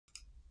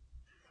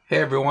Hey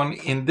everyone,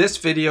 in this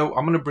video,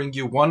 I'm going to bring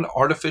you one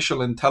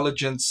artificial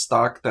intelligence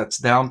stock that's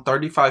down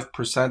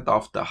 35%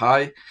 off the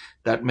high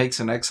that makes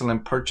an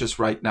excellent purchase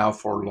right now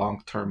for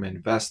long-term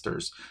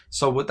investors.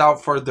 So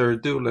without further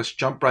ado, let's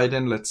jump right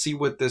in. Let's see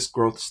what this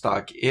growth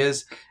stock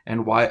is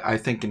and why I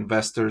think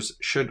investors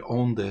should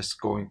own this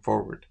going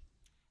forward.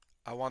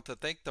 I want to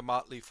thank the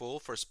Motley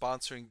Fool for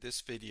sponsoring this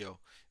video.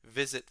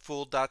 Visit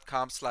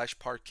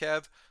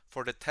fool.com/Parkev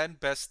for the 10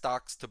 best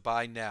stocks to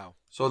buy now.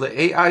 So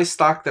the AI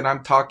stock that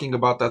I'm talking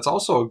about that's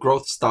also a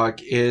growth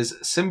stock is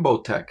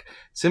Symbotech.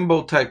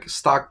 Symbotech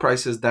stock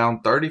price is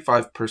down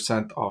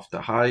 35% off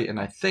the high, and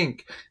I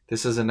think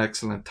this is an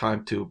excellent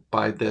time to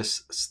buy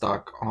this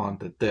stock on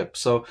the dip.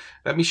 So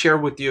let me share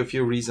with you a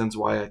few reasons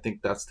why I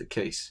think that's the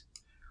case.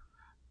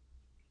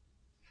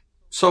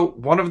 So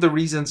one of the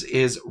reasons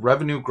is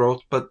revenue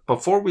growth, but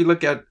before we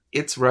look at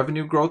its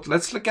revenue growth,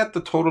 let's look at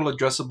the total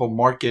addressable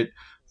market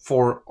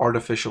for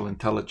artificial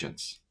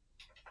intelligence.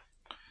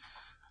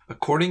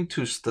 According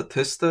to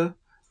Statista,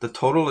 the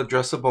total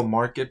addressable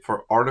market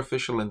for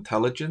artificial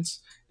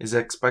intelligence is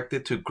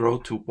expected to grow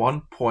to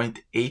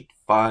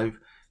 $1.85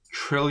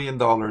 trillion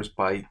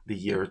by the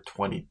year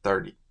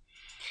 2030.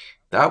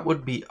 That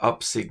would be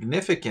up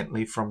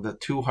significantly from the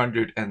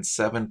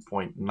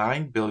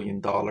 $207.9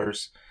 billion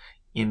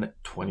in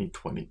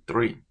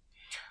 2023.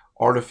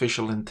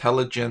 Artificial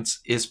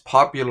intelligence is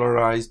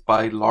popularized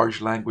by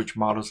large language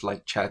models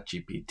like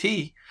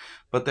ChatGPT,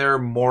 but there are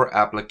more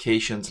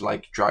applications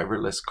like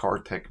driverless car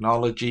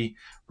technology,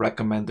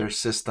 recommender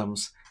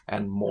systems,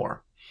 and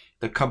more.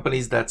 The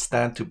companies that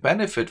stand to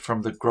benefit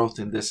from the growth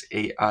in this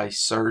AI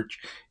surge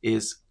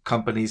is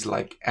companies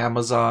like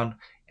Amazon,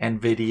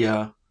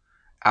 Nvidia,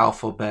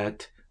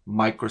 Alphabet,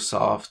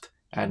 Microsoft,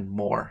 and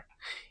more.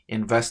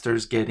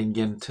 Investors getting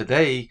in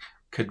today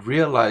could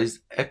realize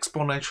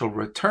exponential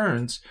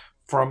returns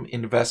from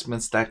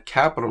investments that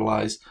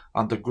capitalize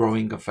on the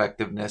growing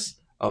effectiveness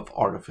of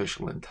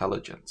artificial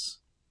intelligence.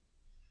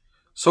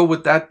 So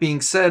with that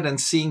being said, and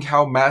seeing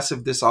how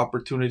massive this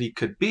opportunity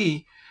could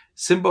be,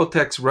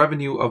 Symbotech's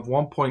revenue of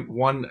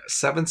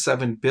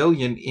 $1.177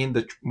 billion in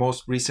the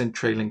most recent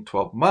trailing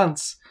 12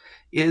 months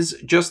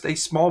is just a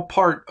small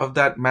part of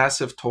that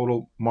massive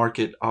total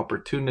market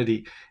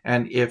opportunity.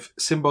 And if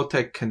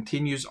Symbotech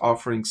continues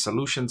offering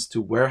solutions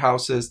to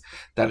warehouses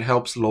that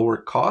helps lower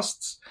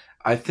costs,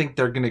 I think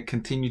they're going to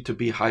continue to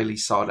be highly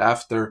sought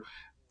after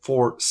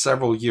for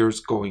several years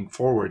going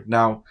forward.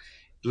 Now,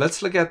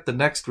 let's look at the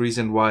next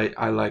reason why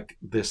I like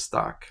this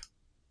stock.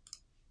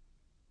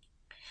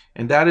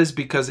 And that is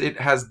because it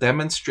has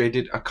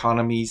demonstrated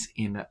economies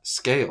in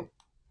scale.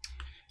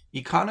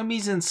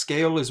 Economies in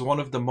scale is one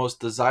of the most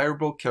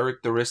desirable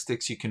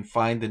characteristics you can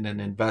find in an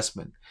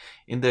investment.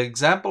 In the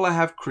example I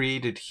have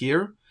created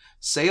here,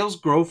 sales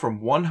grow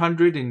from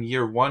 $100 in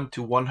year 1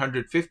 to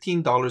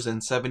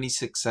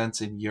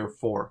 $115.76 in year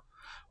 4,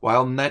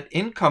 while net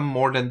income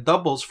more than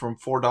doubles from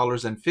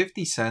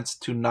 $4.50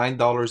 to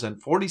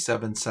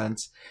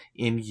 $9.47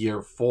 in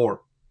year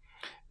 4.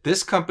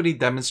 This company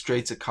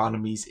demonstrates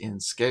economies in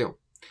scale.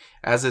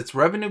 As its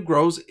revenue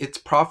grows, its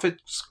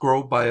profits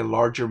grow by a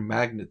larger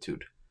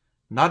magnitude.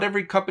 Not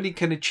every company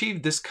can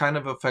achieve this kind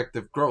of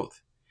effective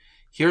growth.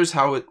 Here's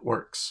how it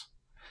works.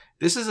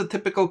 This is a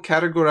typical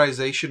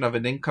categorization of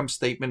an income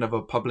statement of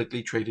a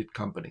publicly traded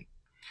company.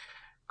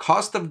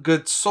 Cost of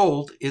goods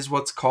sold is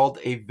what's called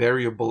a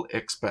variable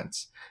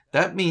expense.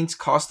 That means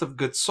cost of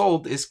goods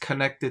sold is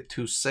connected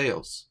to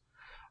sales.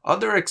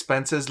 Other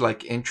expenses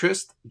like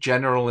interest,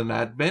 general and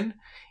admin,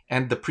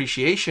 and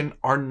depreciation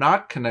are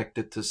not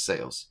connected to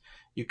sales.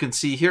 You can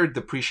see here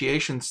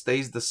depreciation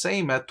stays the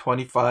same at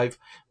 25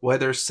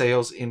 whether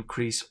sales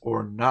increase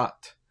or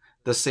not.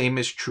 The same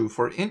is true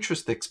for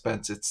interest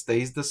expense. It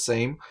stays the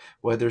same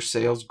whether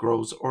sales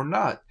grows or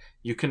not.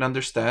 You can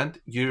understand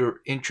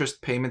your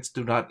interest payments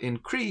do not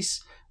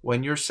increase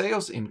when your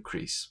sales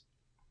increase.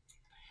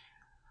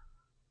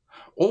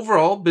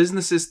 Overall,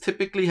 businesses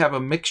typically have a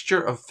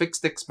mixture of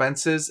fixed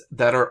expenses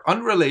that are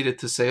unrelated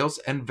to sales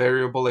and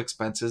variable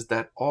expenses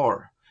that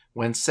are.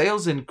 When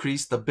sales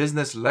increase, the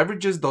business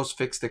leverages those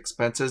fixed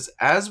expenses,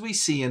 as we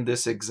see in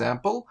this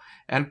example,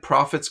 and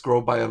profits grow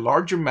by a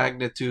larger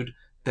magnitude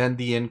than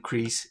the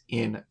increase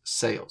in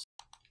sales.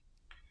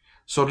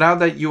 So now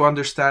that you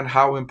understand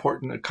how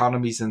important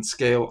economies in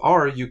scale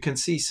are, you can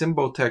see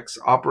Symbotech's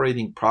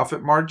operating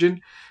profit margin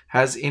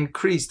has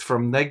increased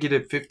from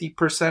negative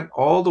 50%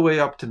 all the way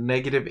up to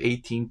negative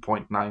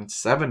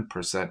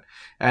 18.97%.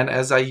 And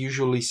as I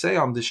usually say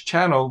on this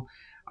channel,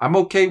 I'm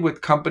okay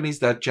with companies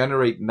that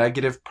generate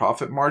negative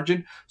profit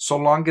margin so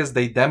long as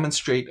they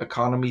demonstrate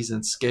economies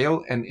in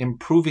scale and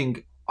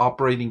improving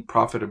operating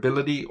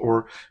profitability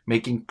or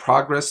making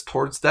progress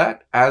towards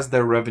that as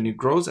their revenue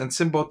grows. And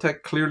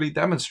Symbotech clearly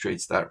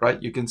demonstrates that,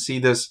 right? You can see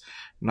this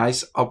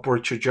nice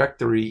upward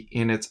trajectory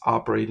in its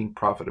operating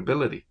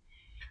profitability.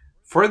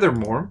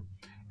 Furthermore,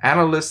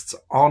 analysts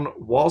on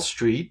Wall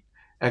Street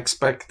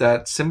expect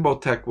that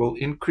Symbotech will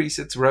increase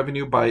its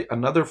revenue by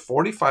another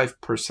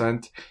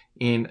 45%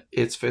 in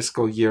its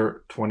fiscal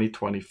year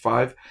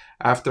 2025,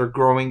 after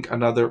growing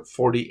another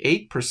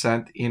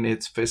 48% in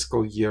its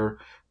fiscal year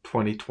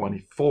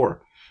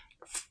 2024,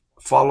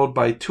 followed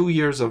by 2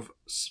 years of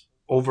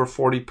over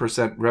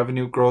 40%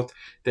 revenue growth.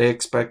 They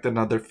expect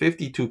another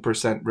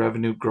 52%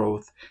 revenue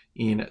growth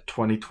in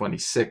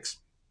 2026.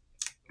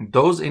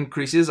 Those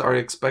increases are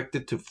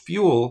expected to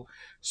fuel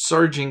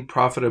surging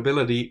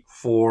profitability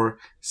for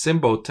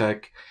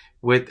Symbotech,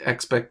 with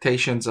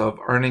expectations of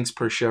earnings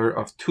per share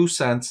of 2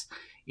 cents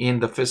in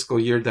the fiscal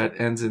year that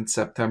ends in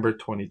September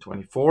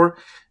 2024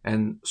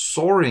 and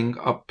soaring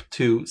up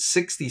to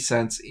 60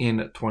 cents in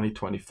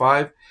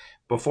 2025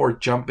 before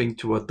jumping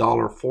to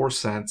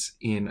 $1.04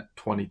 in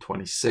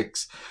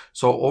 2026.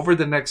 So over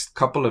the next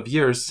couple of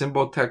years,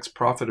 Symbotech's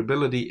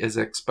profitability is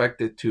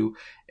expected to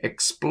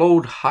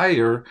explode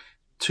higher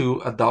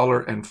to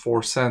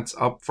 $1.04,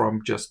 up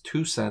from just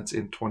 2 cents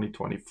in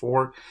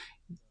 2024,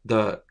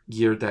 the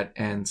year that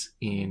ends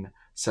in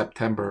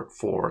September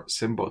for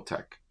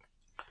Symbotech.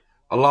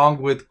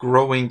 Along with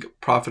growing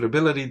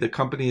profitability, the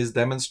company is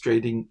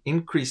demonstrating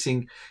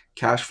increasing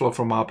cash flow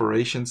from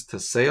operations to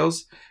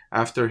sales.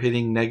 After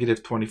hitting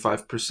negative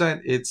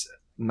 25%, its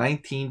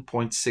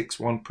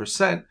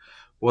 19.61%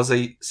 was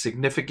a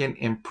significant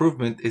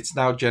improvement. It's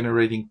now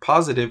generating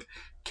positive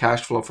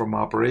cash flow from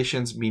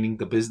operations, meaning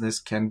the business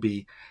can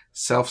be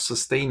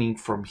self-sustaining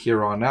from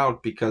here on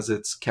out because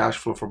its cash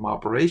flow from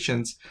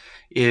operations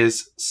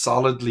is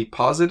solidly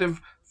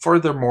positive.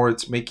 Furthermore,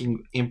 it's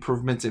making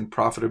improvements in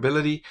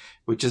profitability,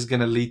 which is going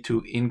to lead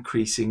to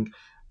increasing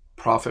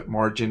profit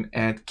margin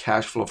and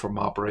cash flow from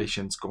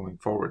operations going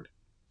forward.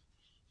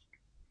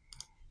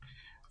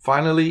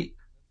 Finally,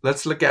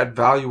 let's look at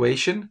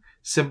valuation.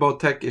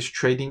 Symbotech is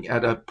trading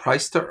at a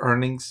price to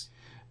earnings.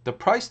 The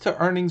price to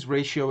earnings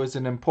ratio is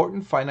an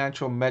important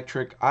financial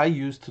metric I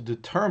use to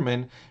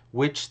determine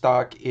which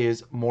stock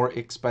is more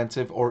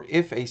expensive or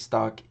if a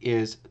stock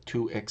is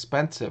too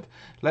expensive.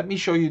 Let me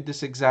show you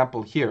this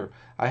example here.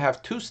 I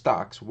have two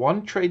stocks,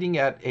 one trading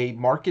at a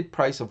market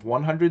price of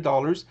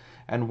 $100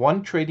 and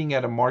one trading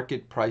at a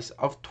market price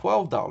of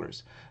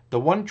 $12. The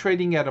one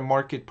trading at a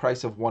market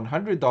price of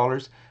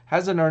 $100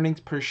 has an earnings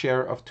per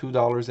share of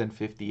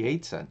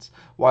 $2.58,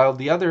 while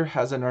the other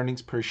has an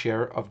earnings per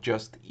share of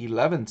just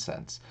 11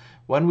 cents.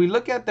 When we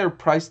look at their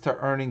price to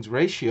earnings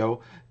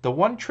ratio, the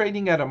one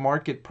trading at a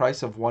market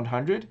price of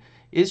 100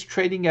 is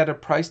trading at a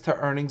price to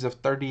earnings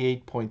of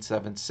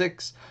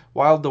 38.76,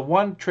 while the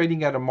one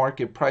trading at a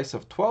market price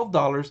of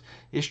 $12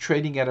 is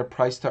trading at a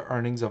price to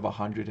earnings of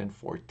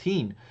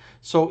 114.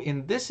 So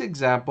in this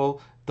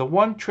example, the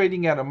one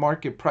trading at a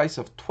market price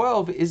of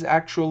 12 is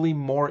actually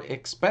more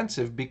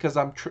expensive because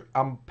I'm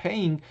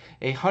paying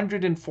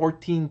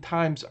 114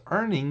 times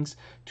earnings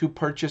to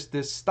purchase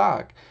this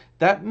stock.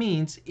 That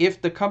means if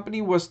the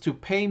company was to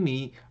pay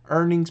me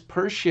earnings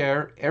per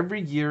share every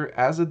year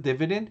as a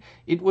dividend,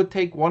 it would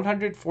take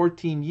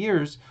 114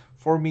 years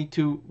for me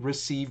to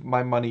receive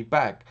my money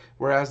back.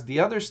 Whereas the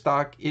other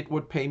stock, it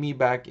would pay me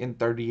back in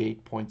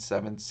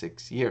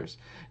 38.76 years.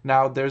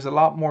 Now, there's a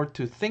lot more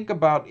to think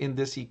about in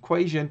this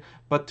equation,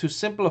 but to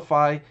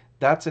simplify,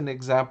 that's an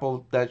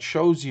example that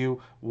shows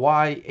you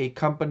why a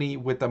company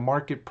with a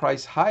market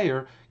price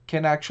higher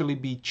can actually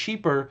be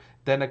cheaper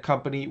than a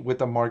company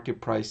with a market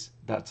price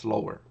that's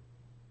lower.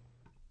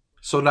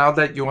 So now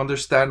that you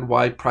understand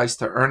why price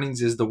to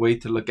earnings is the way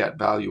to look at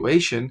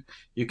valuation,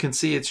 you can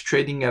see it's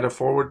trading at a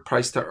forward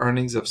price to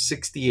earnings of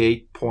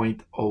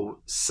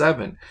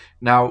 68.07.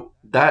 Now,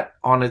 that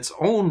on its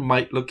own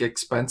might look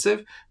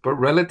expensive, but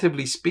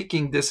relatively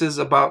speaking, this is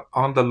about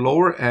on the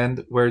lower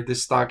end where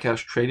this stock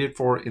has traded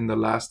for in the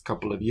last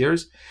couple of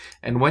years.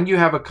 And when you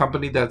have a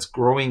company that's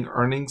growing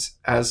earnings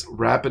as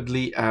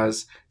rapidly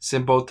as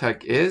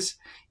Symbotech is,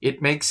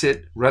 it makes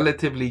it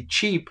relatively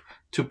cheap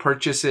to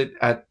purchase it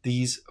at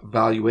these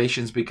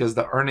valuations because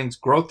the earnings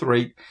growth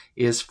rate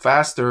is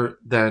faster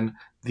than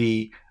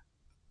the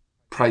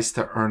price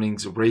to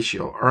earnings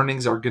ratio.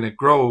 Earnings are going to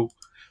grow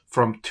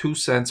from 2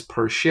 cents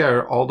per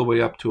share all the way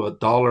up to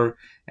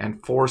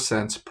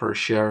 $1.04 per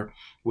share,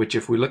 which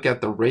if we look at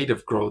the rate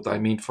of growth, I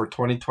mean for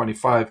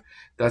 2025,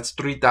 that's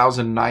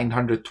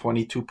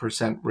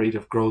 3,922% rate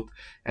of growth,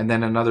 and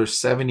then another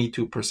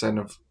 72%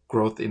 of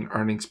growth in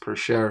earnings per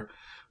share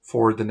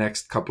for the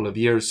next couple of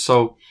years.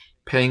 So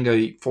paying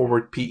a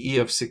forward PE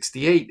of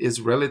 68 is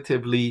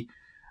relatively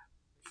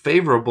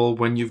favorable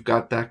when you've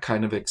got that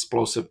kind of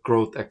explosive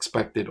growth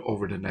expected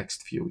over the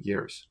next few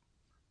years.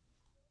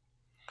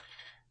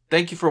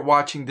 Thank you for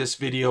watching this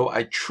video.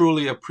 I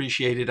truly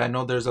appreciate it. I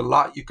know there's a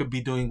lot you could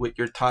be doing with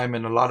your time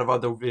and a lot of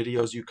other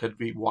videos you could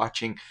be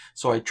watching.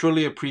 So I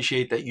truly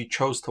appreciate that you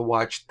chose to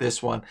watch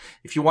this one.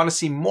 If you want to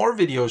see more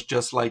videos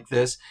just like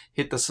this,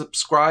 hit the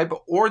subscribe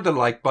or the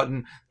like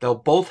button. They'll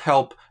both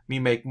help me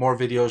make more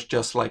videos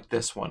just like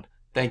this one.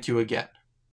 Thank you again.